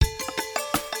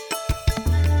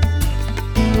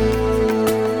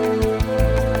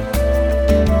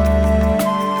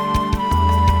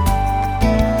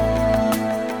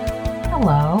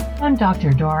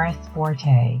Dr. Doris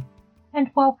Forte,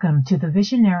 and welcome to the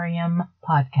Visionarium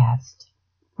podcast,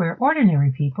 where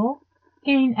ordinary people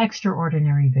gain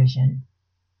extraordinary vision.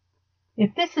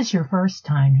 If this is your first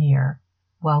time here,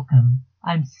 welcome.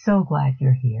 I'm so glad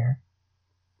you're here.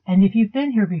 And if you've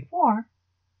been here before,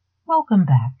 welcome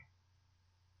back.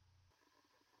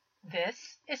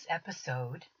 This is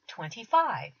episode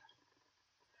 25.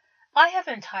 I have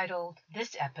entitled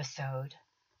this episode,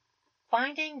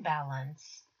 Finding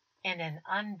Balance in an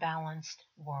Unbalanced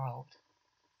World.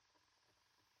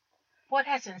 What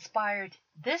has inspired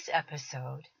this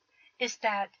episode is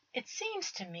that it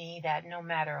seems to me that no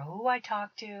matter who I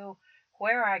talk to,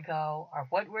 where I go, or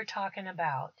what we're talking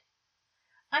about,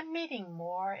 I'm meeting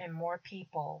more and more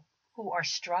people who are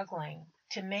struggling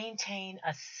to maintain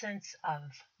a sense of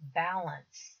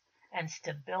balance and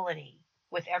stability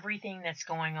with everything that's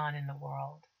going on in the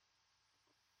world.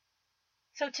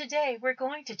 So today we're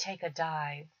going to take a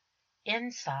dive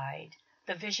inside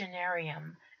the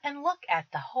Visionarium and look at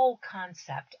the whole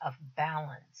concept of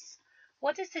balance.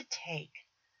 What does it take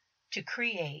to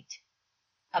create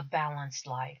a balanced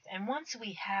life? And once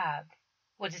we have,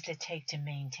 what does it take to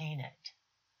maintain it?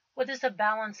 What does a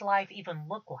balanced life even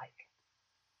look like?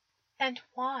 And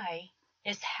why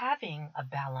is having a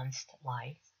balanced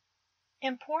life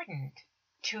important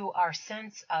to our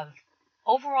sense of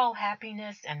overall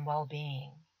happiness and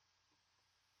well-being?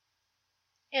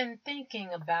 In thinking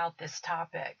about this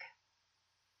topic,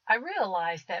 I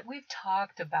realized that we've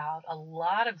talked about a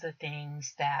lot of the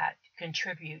things that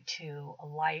contribute to a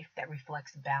life that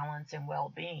reflects balance and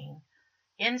well-being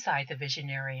inside the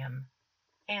Visionarium.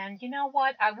 And you know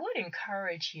what? I would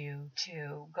encourage you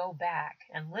to go back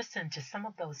and listen to some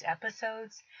of those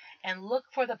episodes and look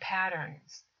for the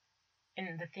patterns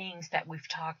in the things that we've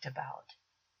talked about.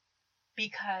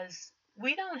 Because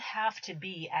we don't have to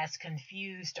be as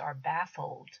confused or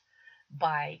baffled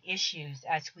by issues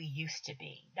as we used to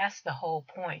be. That's the whole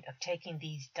point of taking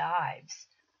these dives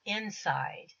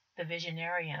inside the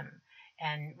Visionarium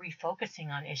and refocusing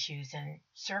on issues and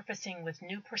surfacing with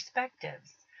new perspectives,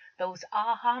 those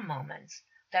aha moments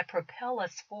that propel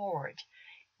us forward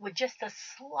with just a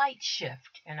slight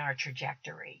shift in our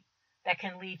trajectory that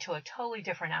can lead to a totally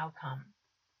different outcome.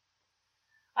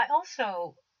 I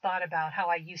also thought about how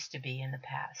I used to be in the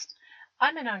past.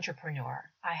 I'm an entrepreneur.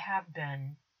 I have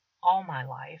been all my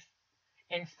life.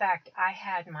 In fact, I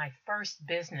had my first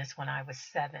business when I was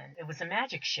 7. It was a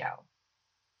magic show.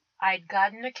 I'd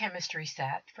gotten a chemistry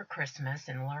set for Christmas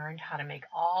and learned how to make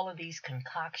all of these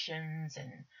concoctions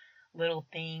and little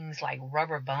things like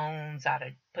rubber bones out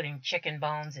of putting chicken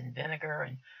bones in vinegar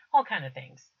and all kind of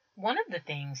things. One of the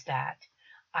things that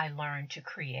I learned to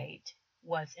create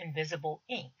was invisible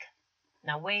ink.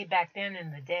 Now, way back then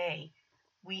in the day,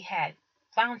 we had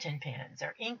fountain pens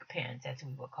or ink pens, as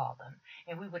we would call them,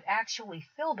 and we would actually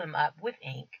fill them up with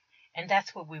ink, and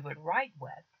that's what we would write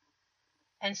with.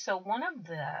 And so one of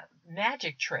the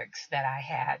magic tricks that I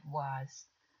had was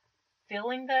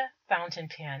filling the fountain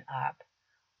pen up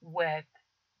with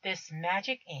this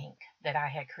magic ink that I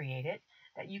had created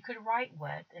that you could write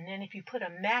with, and then if you put a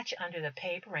match under the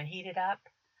paper and heat it up,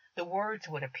 the words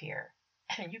would appear.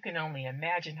 And you can only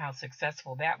imagine how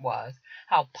successful that was,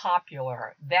 how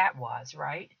popular that was,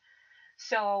 right?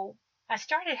 So I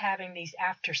started having these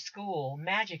after-school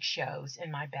magic shows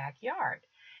in my backyard.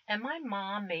 And my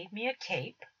mom made me a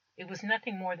cape. It was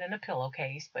nothing more than a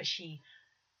pillowcase, but she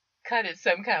cut it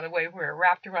some kind of way where it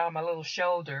wrapped around my little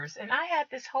shoulders. And I had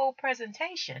this whole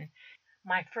presentation.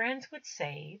 My friends would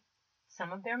save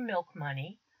some of their milk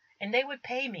money, and they would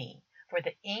pay me for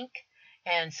the ink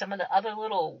and some of the other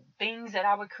little things that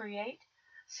I would create.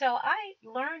 So I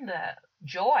learned the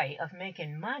joy of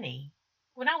making money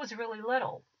when I was really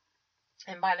little.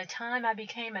 And by the time I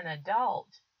became an adult,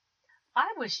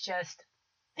 I was just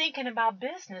thinking about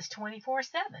business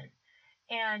 24/7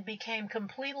 and became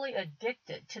completely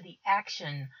addicted to the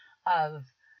action of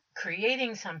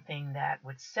creating something that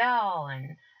would sell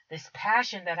and this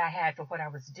passion that I had for what I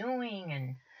was doing,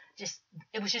 and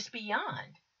it was just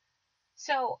beyond.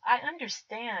 So I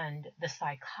understand the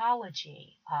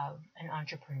psychology of an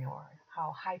entrepreneur,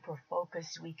 how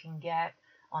hyper-focused we can get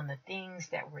on the things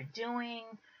that we're doing.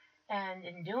 And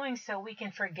in doing so, we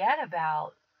can forget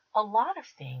about a lot of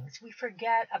things. We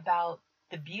forget about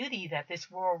the beauty that this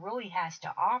world really has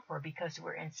to offer because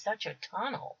we're in such a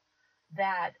tunnel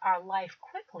that our life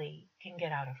quickly can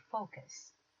get out of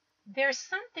focus. There's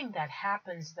something that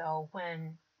happens, though,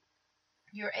 when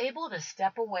you're able to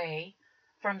step away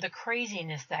from the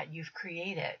craziness that you've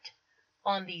created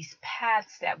on these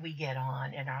paths that we get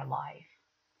on in our life.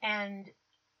 And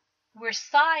we're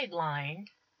sidelined,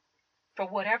 for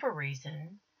whatever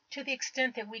reason, to the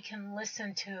extent that we can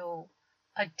listen to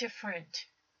a different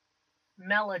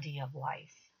melody of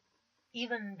life,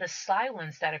 even the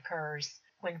silence that occurs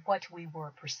when what we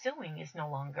were pursuing is no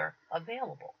longer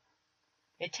available.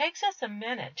 It takes us a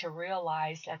minute to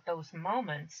realize that those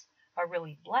moments are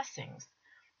really blessings,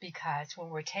 because when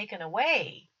we're taken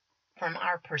away from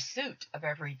our pursuit of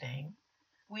everything,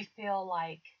 we feel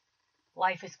like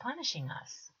life is punishing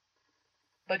us.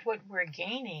 But what we're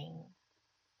gaining,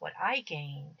 what I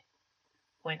gained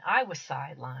when I was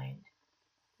sidelined,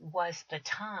 was the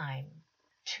time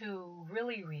to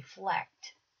really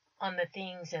reflect on the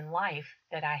things in life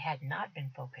that I had not been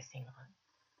focusing on.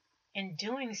 In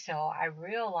doing so, I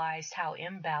realized how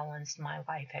imbalanced my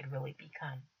life had really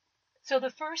become. So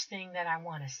the first thing that I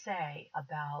want to say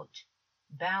about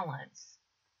balance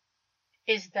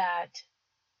is that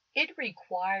it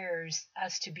requires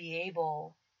us to be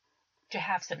able to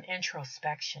have some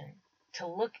introspection, to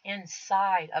look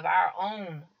inside of our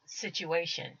own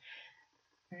situation,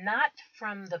 not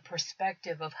from the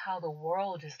perspective of how the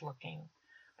world is looking,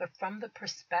 but from the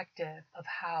perspective of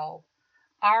how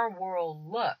our world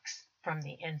looks from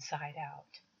the inside out.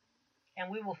 And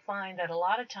we will find that a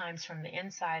lot of times from the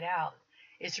inside out,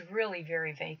 it's really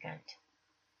very vacant.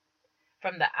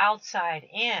 From the outside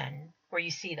in, where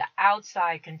you see the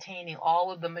outside containing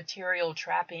all of the material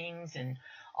trappings and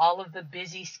all of the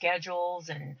busy schedules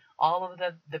and all of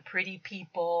the pretty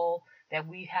people that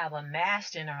we have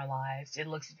amassed in our lives, it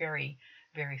looks very,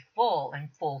 very full and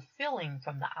fulfilling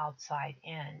from the outside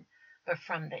in. But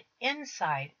from the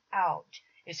inside out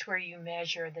is where you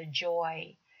measure the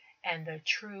joy and the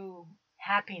true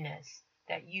happiness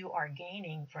that you are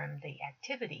gaining from the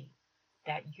activity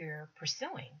that you're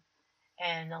pursuing.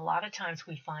 And a lot of times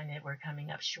we find that we're coming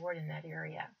up short in that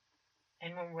area.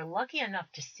 And when we're lucky enough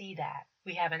to see that,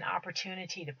 we have an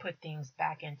opportunity to put things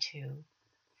back into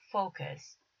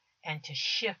focus and to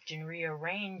shift and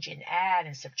rearrange and add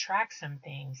and subtract some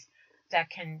things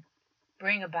that can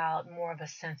bring about more of a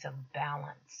sense of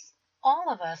balance.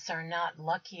 All of us are not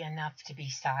lucky enough to be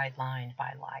sidelined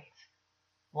by life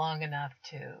long enough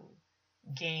to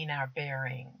gain our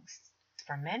bearings.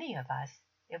 For many of us,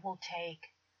 it will take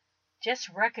just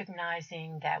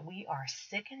recognizing that we are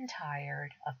sick and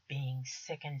tired of being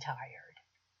sick and tired,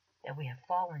 that we have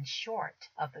fallen short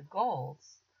of the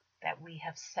goals that we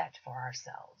have set for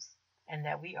ourselves, and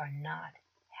that we are not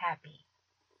happy.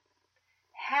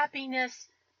 Happiness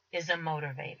is a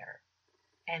motivator,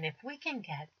 and if we can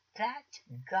get that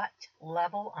gut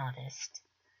level honest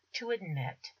to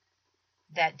admit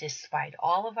that despite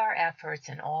all of our efforts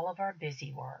and all of our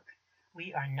busy work,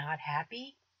 we are not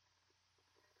happy,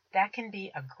 that can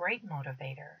be a great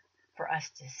motivator for us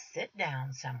to sit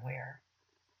down somewhere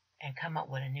and come up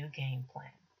with a new game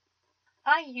plan.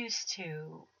 I used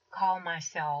to call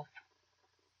myself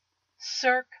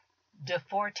Cirque de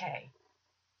Forte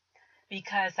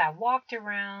because I walked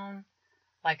around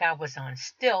like I was on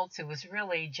stilts. It was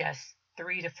really just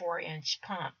 3 to 4 inch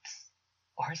pumps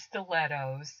or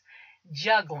stilettos,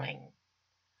 juggling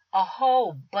a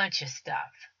whole bunch of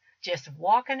stuff, just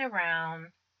walking around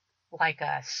like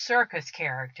a circus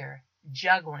character,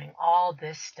 juggling all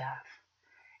this stuff.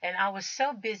 And I was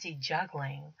so busy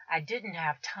juggling, I didn't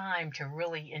have time to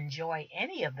really enjoy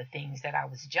any of the things that I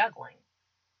was juggling.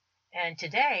 And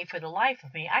today, for the life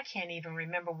of me, I can't even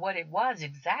remember what it was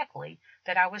exactly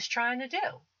that I was trying to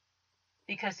do,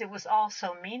 because it was all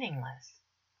so meaningless.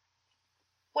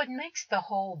 What makes the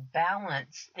whole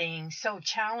balance thing so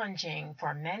challenging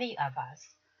for many of us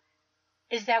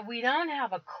is that we don't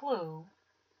have a clue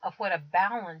of what a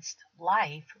balanced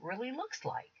life really looks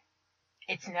like.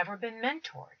 It's never been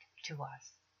mentored to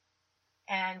us.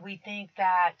 And we think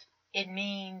that it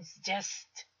means just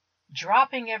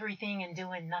dropping everything and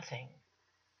doing nothing.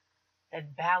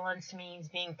 That balance means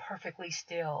being perfectly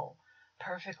still,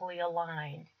 perfectly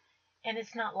aligned. And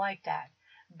it's not like that.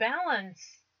 Balance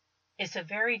is a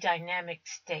very dynamic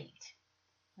state.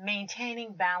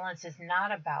 Maintaining balance is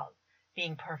not about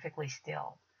being perfectly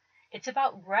still. It's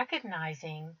about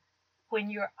recognizing when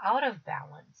you're out of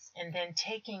balance and then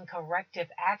taking corrective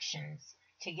actions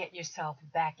to get yourself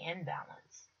back in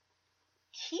balance.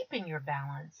 Keeping your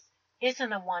balance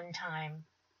isn't a one-time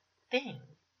thing.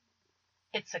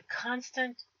 It's a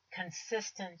constant,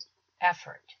 consistent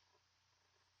effort.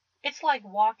 It's like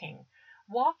walking.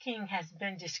 Walking has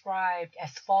been described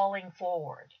as falling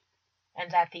forward,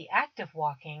 and that the act of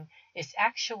walking is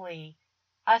actually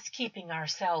us keeping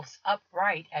ourselves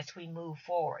upright as we move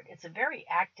forward. It's a very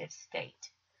active state.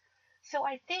 So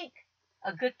I think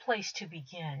a good place to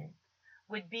begin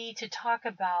would be to talk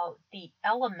about the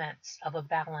elements of a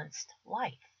balanced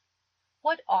life.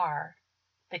 What are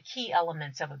the key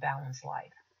elements of a balanced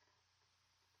life.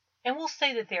 And we'll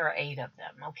say that there are 8 of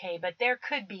them, okay? But there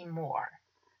could be more.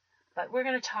 But we're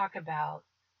going to talk about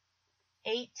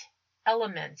 8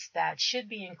 elements that should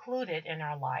be included in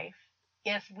our life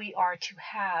if we are to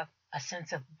have a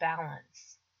sense of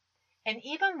balance. And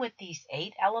even with these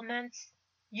 8 elements,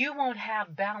 you won't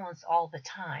have balance all the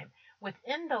time.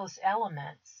 Within those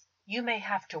elements, you may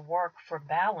have to work for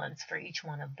balance for each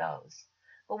one of those.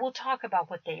 But we'll talk about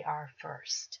what they are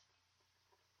first.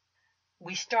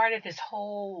 We started this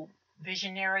whole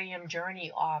Visionarium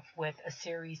journey off with a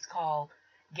series called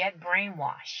Get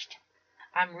Brainwashed.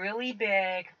 I'm really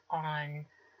big on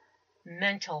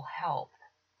mental health,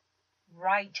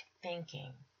 right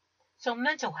thinking. So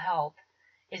mental health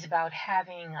is about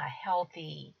having a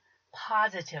healthy,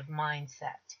 positive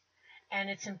mindset. And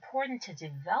it's important to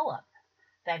develop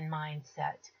that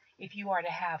mindset if you are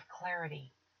to have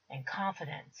clarity and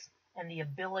confidence and the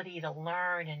ability to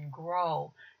learn and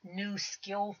grow new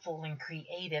skillful and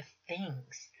creative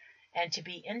things and to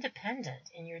be independent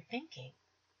in your thinking.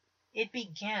 It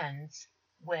begins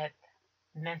with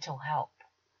mental health.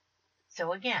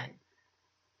 So again,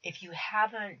 if you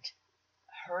haven't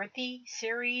heard the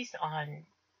series on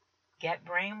Get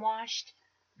Brainwashed,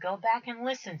 go back and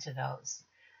listen to those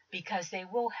because they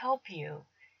will help you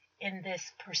in this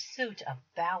pursuit of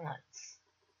balance.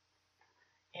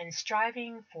 In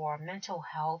striving for mental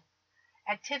health,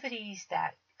 activities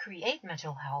that create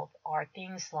mental health are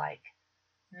things like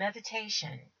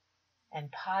meditation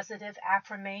and positive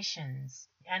affirmations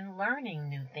and learning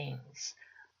new things,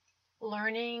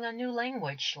 learning a new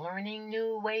language, learning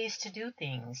new ways to do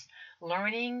things,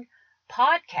 learning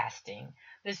podcasting,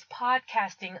 this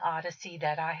podcasting odyssey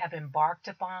that I have embarked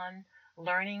upon,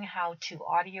 learning how to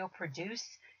audio produce,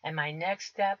 and my next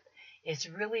step is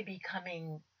really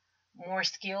becoming more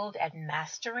skilled at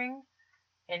mastering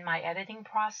in my editing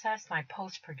process, my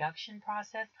post-production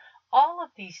process. All of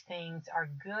these things are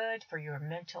good for your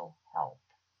mental health.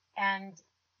 And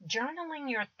journaling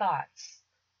your thoughts.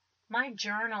 My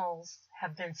journals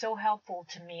have been so helpful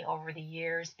to me over the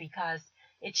years because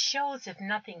it shows, if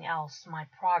nothing else, my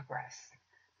progress.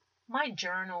 My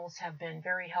journals have been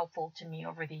very helpful to me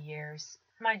over the years.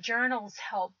 My journals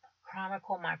help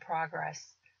chronicle my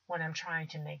progress when I'm trying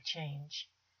to make change.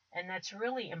 And that's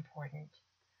really important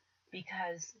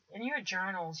because in your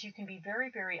journals, you can be very,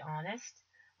 very honest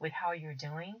with how you're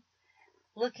doing.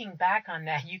 Looking back on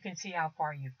that, you can see how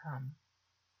far you've come.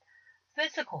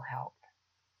 Physical health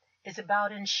is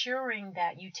about ensuring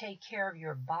that you take care of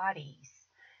your bodies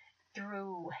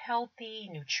through healthy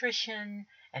nutrition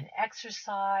and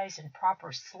exercise and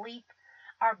proper sleep.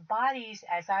 Our bodies,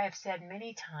 as I have said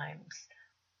many times,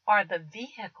 are the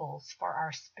vehicles for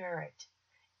our spirit.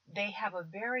 They have a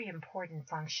very important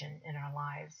function in our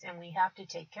lives, and we have to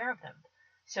take care of them.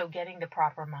 So getting the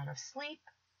proper amount of sleep,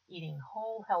 eating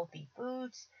whole, healthy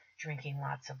foods, drinking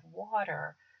lots of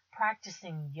water,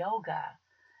 practicing yoga,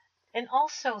 and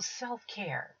also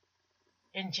self-care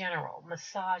in general,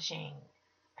 massaging,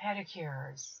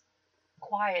 pedicures,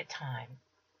 quiet time.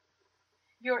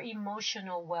 Your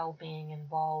emotional well-being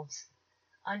involves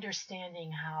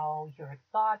understanding how your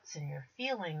thoughts and your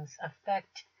feelings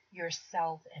affect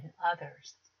yourself and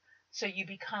others. So you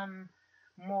become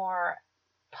more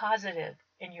positive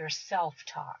in your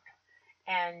self-talk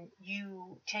and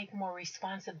you take more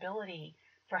responsibility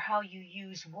for how you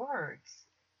use words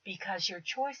because your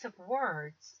choice of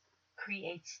words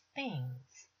creates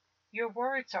things. Your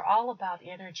words are all about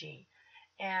energy,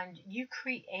 and you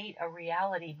create a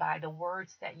reality by the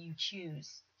words that you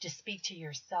choose to speak to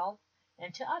yourself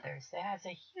and to others. That has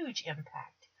a huge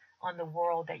impact on the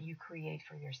world that you create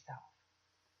for yourself.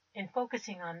 In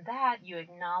focusing on that, you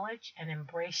acknowledge and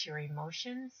embrace your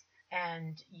emotions,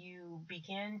 and you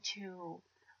begin to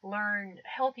learn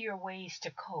healthier ways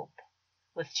to cope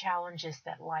with challenges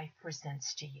that life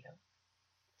presents to you.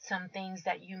 Some things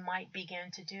that you might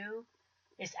begin to do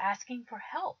is asking for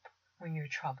help when you're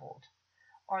troubled,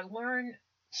 or learn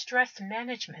stress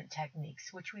management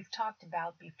techniques, which we've talked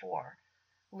about before,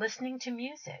 listening to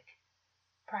music,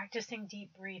 practicing deep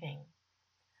breathing.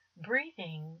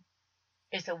 Breathing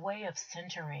is a way of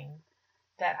centering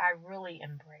that I really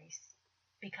embrace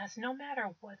because no matter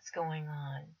what's going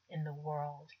on in the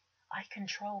world, I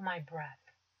control my breath.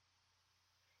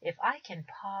 If I can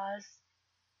pause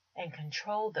and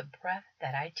control the breath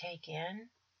that I take in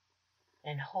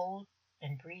and hold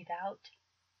and breathe out,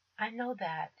 I know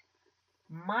that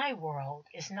my world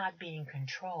is not being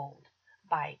controlled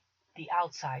by the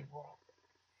outside world.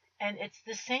 And it's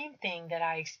the same thing that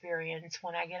I experience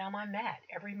when I get on my mat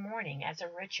every morning as a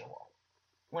ritual.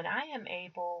 When I am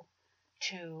able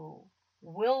to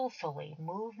willfully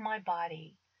move my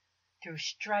body through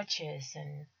stretches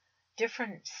and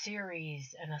different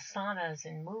series and asanas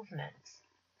and movements.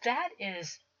 That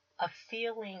is a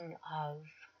feeling of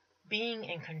being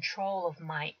in control of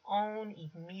my own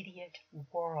immediate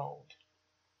world.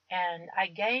 And I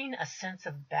gain a sense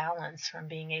of balance from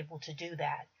being able to do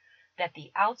that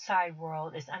the outside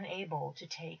world is unable to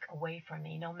take away from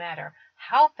me. No matter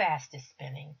how fast it's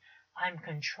spinning, I'm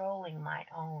controlling my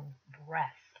own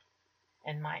breath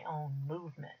and my own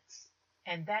movements.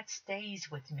 And that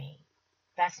stays with me.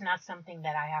 That's not something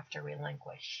that I have to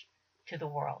relinquish to the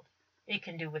world. It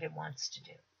can do what it wants to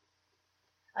do.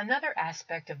 Another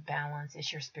aspect of balance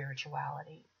is your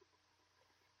spirituality.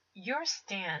 Your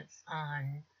stance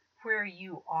on where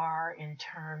you are in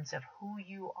terms of who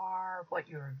you are, what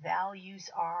your values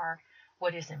are,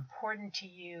 what is important to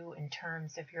you in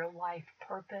terms of your life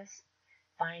purpose,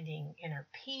 finding inner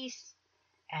peace,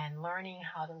 and learning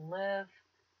how to live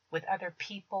with other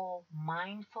people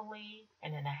mindfully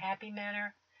and in a happy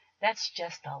manner. That's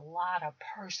just a lot of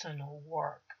personal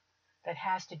work that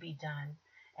has to be done.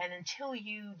 And until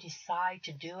you decide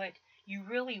to do it, you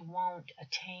really won't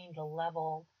attain the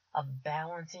level of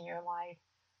balance in your life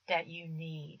that you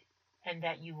need and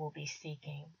that you will be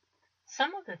seeking.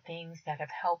 Some of the things that have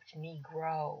helped me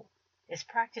grow is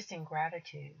practicing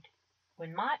gratitude.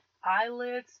 When my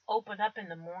eyelids open up in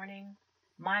the morning,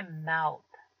 my mouth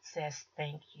says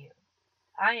thank you.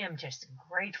 I am just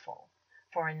grateful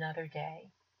for another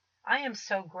day. I am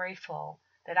so grateful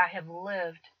that I have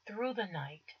lived through the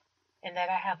night and that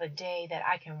I have a day that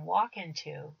I can walk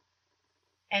into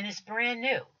and it's brand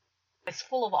new. It's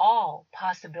full of all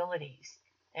possibilities.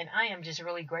 And I am just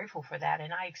really grateful for that.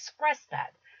 And I express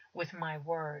that with my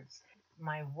words.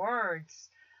 My words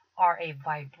are a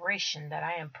vibration that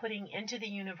I am putting into the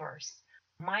universe.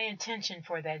 My intention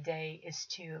for that day is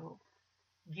to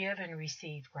give and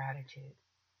receive gratitude.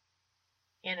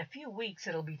 In a few weeks,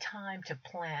 it'll be time to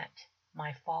plant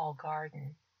my fall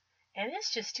garden. And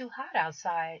it's just too hot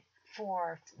outside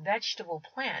for vegetable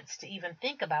plants to even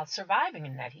think about surviving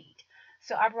in that heat.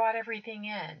 So I brought everything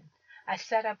in. I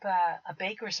set up a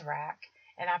baker's rack,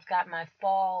 and I've got my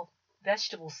fall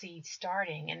vegetable seeds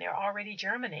starting, and they're already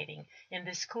germinating in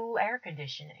this cool air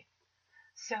conditioning.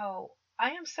 So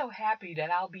I am so happy that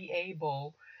I'll be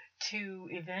able to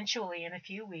eventually, in a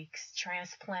few weeks,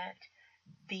 transplant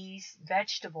these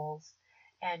vegetables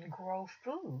and grow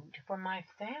food for my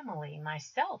family,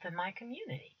 myself, and my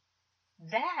community.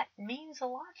 That means a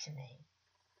lot to me.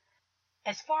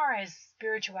 As far as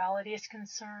spirituality is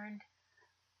concerned,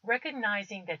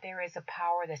 recognizing that there is a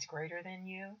power that's greater than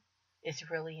you is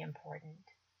really important.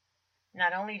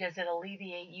 Not only does it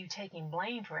alleviate you taking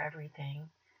blame for everything,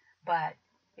 but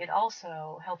it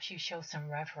also helps you show some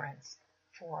reverence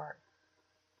for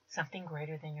something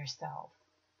greater than yourself.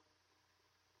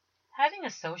 Having a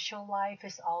social life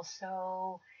is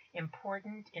also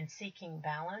important in seeking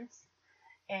balance,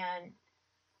 and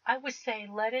I would say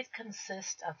let it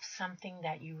consist of something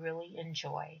that you really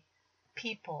enjoy,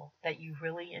 people that you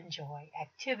really enjoy,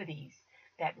 activities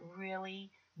that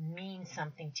really mean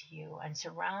something to you, and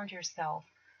surround yourself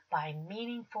by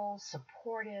meaningful,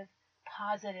 supportive,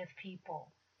 positive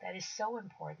people. That is so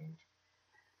important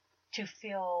to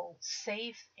feel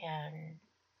safe and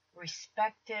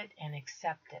respected and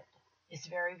accepted is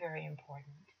very, very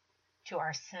important to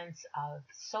our sense of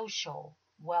social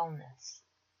wellness.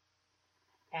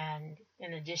 And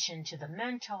in addition to the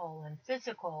mental and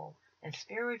physical and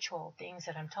spiritual things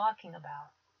that I'm talking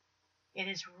about, it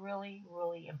is really,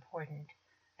 really important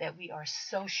that we are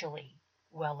socially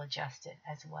well adjusted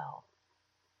as well.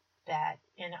 That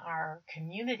in our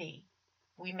community,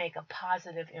 we make a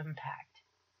positive impact.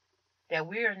 That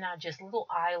we are not just little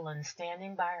islands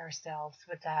standing by ourselves,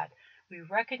 but that we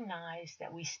recognize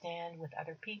that we stand with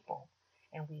other people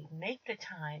and we make the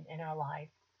time in our life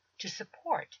to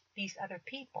support these other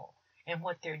people and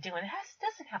what they're doing. It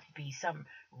doesn't have to be some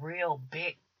real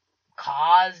big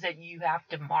cause that you have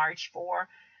to march for.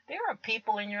 There are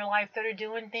people in your life that are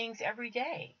doing things every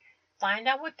day. Find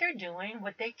out what they're doing,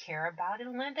 what they care about,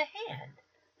 and lend a hand.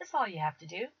 That's all you have to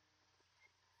do.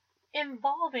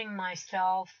 Involving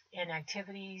myself in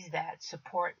activities that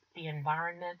support the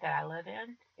environment that I live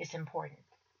in is important.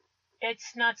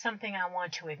 It's not something I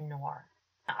want to ignore.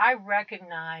 I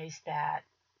recognize that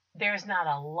there's not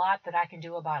a lot that I can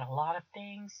do about a lot of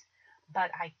things,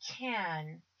 but I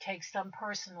can take some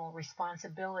personal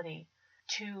responsibility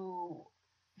to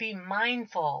be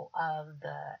mindful of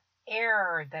the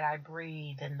air that I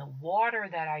breathe and the water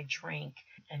that I drink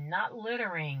and not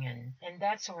littering and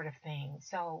that sort of thing.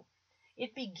 So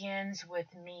it begins with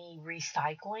me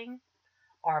recycling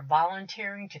or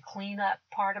volunteering to clean up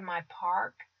part of my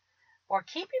park, or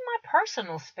keeping my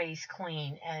personal space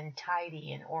clean and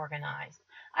tidy and organized.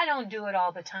 I don't do it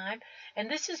all the time. And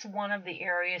this is one of the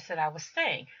areas that I was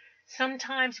saying.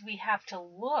 Sometimes we have to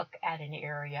look at an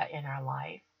area in our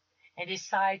life and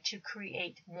decide to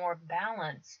create more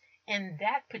balance in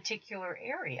that particular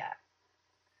area.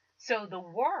 So the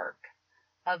work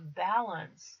of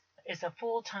balance is a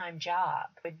full-time job.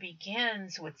 It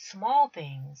begins with small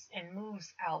things and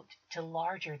moves out to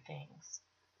larger things.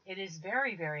 It is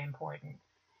very, very important.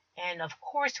 And of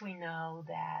course, we know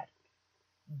that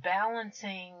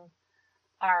balancing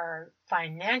our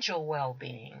financial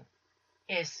well-being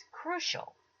is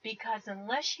crucial, because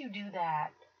unless you do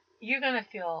that, you're going to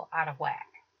feel out of whack.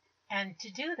 And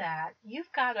to do that,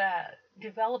 you've got to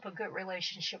develop a good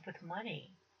relationship with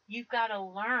money. You've got to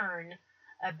learn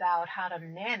about how to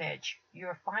manage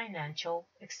your financial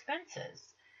expenses.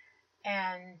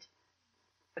 And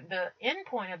the end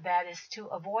point of that is to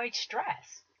avoid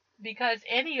stress, because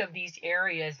any of these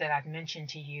areas that I've mentioned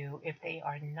to you, if they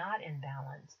are not in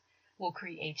balance, will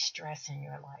create stress in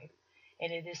your life.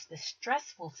 And it is the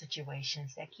stressful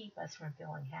situations that keep us from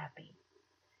feeling happy.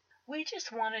 We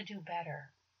just want to do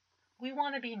better. We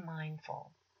want to be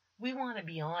mindful. We want to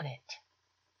be on it,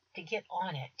 to get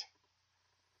on it,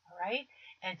 all right?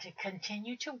 And to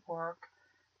continue to work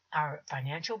our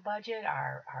financial budget,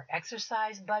 our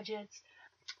exercise budgets,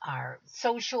 our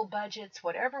social budgets,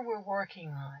 whatever we're working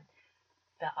on.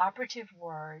 The operative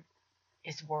word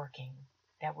is working,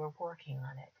 that we're working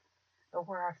on it. But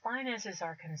where our finances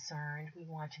are concerned, we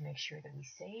want to make sure that we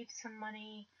save some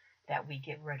money, that we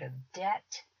get rid of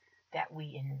debt, that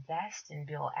we invest and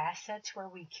build assets where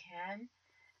we can,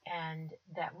 and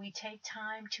that we take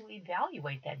time to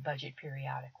evaluate that budget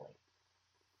periodically.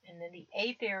 And then the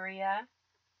eighth area,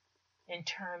 in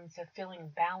terms of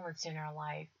feeling balanced in our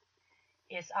life,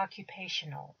 is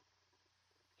occupational.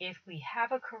 If we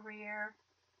have a career,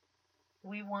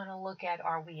 we want to look at,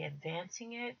 are we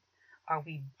advancing it? Are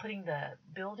we putting the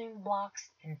building blocks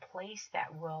in place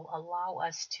that will allow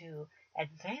us to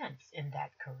advance in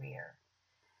that career?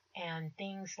 And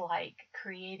things like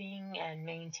creating and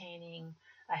maintaining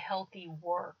a healthy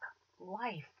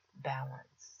work-life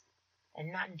balance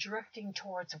and not drifting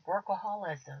towards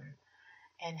workaholism,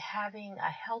 and having a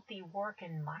healthy work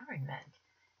environment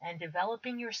and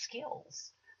developing your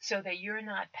skills so that you're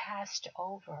not passed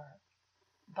over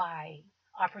by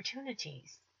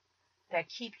opportunities that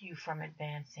keep you from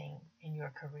advancing in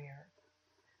your career.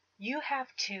 You have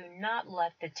to not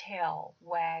let the tail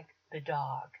wag the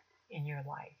dog in your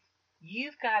life.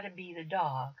 You've got to be the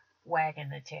dog wagging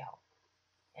the tail.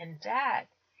 And that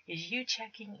is you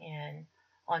checking in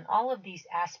on all of these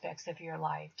aspects of your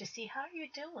life to see how you're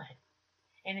doing.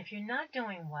 And if you're not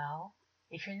doing well,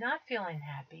 if you're not feeling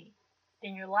happy,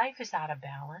 then your life is out of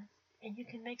balance and you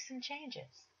can make some changes.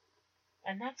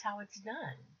 And that's how it's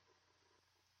done.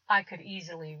 I could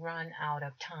easily run out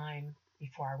of time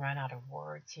before I run out of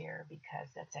words here, because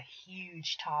that's a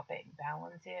huge topic,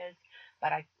 balance is.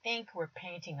 But I think we're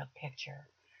painting a picture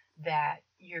that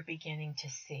you're beginning to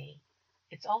see.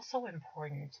 It's also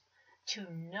important to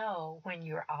know when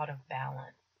you're out of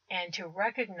balance and to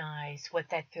recognize what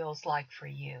that feels like for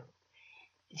you.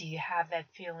 Do you have that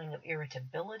feeling of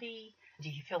irritability? Do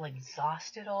you feel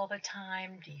exhausted all the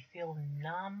time? Do you feel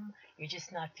numb? You're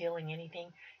just not feeling anything?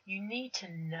 You need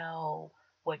to know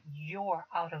what your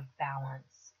out of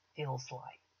balance feels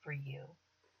like for you.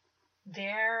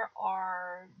 There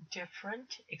are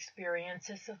different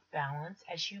experiences of balance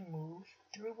as you move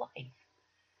through life.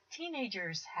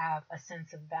 Teenagers have a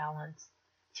sense of balance.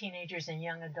 Teenagers and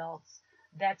young adults,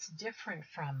 that's different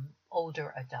from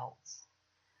older adults.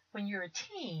 When you're a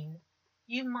teen,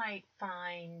 you might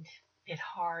find it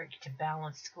hard to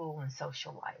balance school and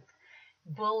social life.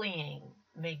 Bullying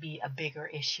may be a bigger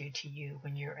issue to you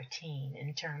when you're a teen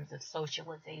in terms of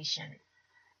socialization.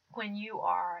 When you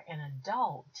are an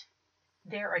adult,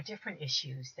 there are different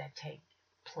issues that take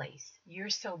place. You're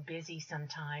so busy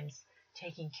sometimes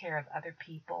taking care of other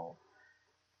people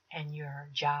and your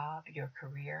job, your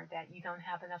career, that you don't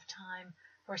have enough time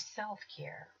for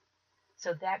self-care.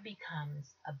 So that becomes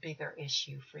a bigger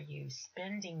issue for you,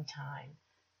 spending time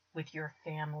with your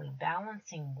family,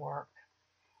 balancing work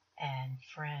and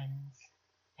friends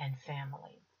and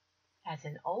family. As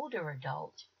an older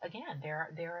adult, again, there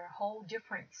are a whole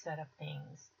different set of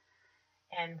things.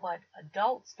 And what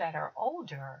adults that are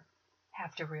older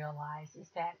have to realize is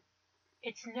that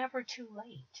it's never too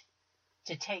late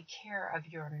to take care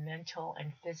of your mental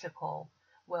and physical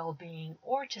well-being,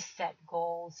 or to set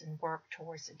goals and work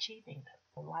towards achieving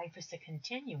them. Life is a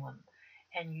continuum,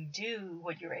 and you do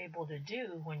what you're able to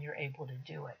do when you're able to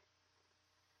do it.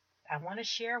 I want to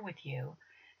share with you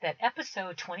that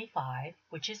episode 25,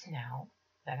 which is now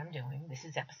that I'm doing, this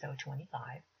is episode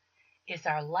 25, is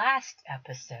our last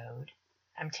episode.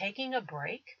 I'm taking a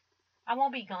break. I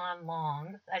won't be gone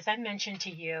long. As I mentioned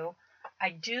to you,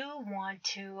 I do want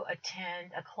to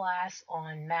attend a class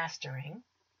on mastering,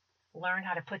 learn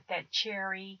how to put that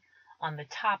cherry on the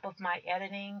top of my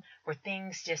editing where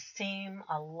things just seem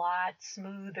a lot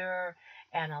smoother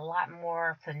and a lot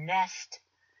more finessed.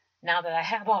 Now that I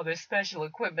have all this special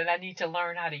equipment, I need to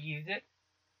learn how to use it.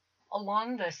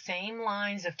 Along the same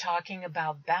lines of talking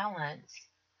about balance,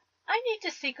 I need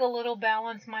to seek a little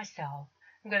balance myself.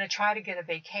 I'm going to try to get a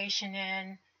vacation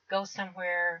in, go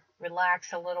somewhere,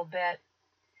 relax a little bit.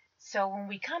 So when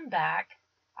we come back,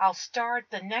 I'll start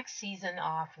the next season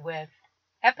off with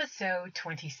episode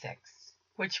 26,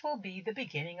 which will be the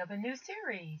beginning of a new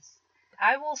series.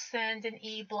 I will send an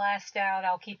e-blast out.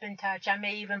 I'll keep in touch. I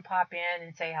may even pop in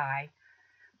and say hi.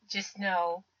 Just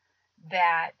know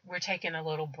that we're taking a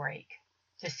little break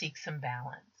to seek some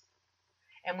balance.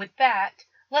 And with that,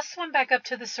 let's swim back up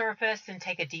to the surface and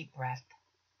take a deep breath.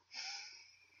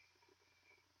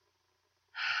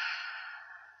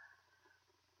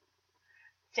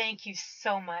 Thank you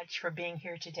so much for being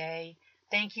here today.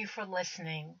 Thank you for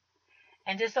listening.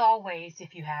 And as always,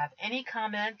 if you have any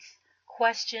comments,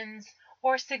 questions,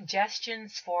 or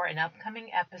suggestions for an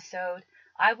upcoming episode,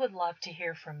 I would love to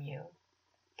hear from you.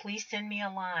 Please send me a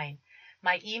line.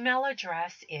 My email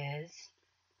address is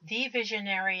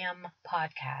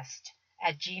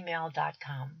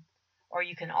thevisionariumpodcast@gmail.com. Or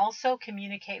you can also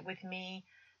communicate with me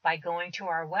by going to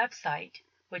our website,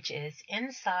 which is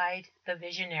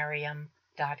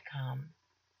insidethevisionarium.com.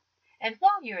 And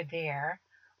while you're there,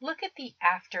 look at the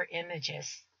after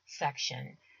images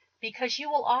section, because you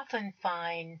will often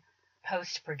find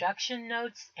post-production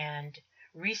notes and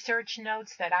research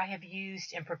notes that I have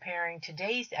used in preparing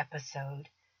today's episode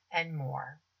and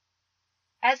more.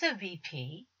 As a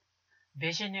VP,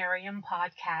 Visionarium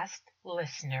Podcast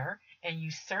listener, and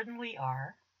you certainly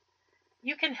are,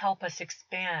 you can help us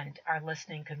expand our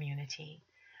listening community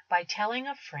by telling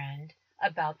a friend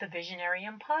about the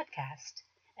Visionarium Podcast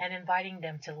and inviting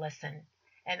them to listen,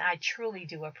 and I truly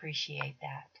do appreciate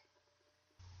that.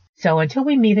 So until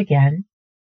we meet again,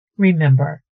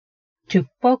 remember to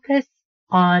focus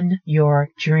on your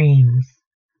dreams,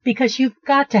 because you've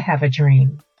got to have a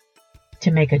dream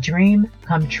to make a dream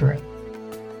come true.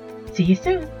 See you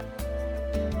soon.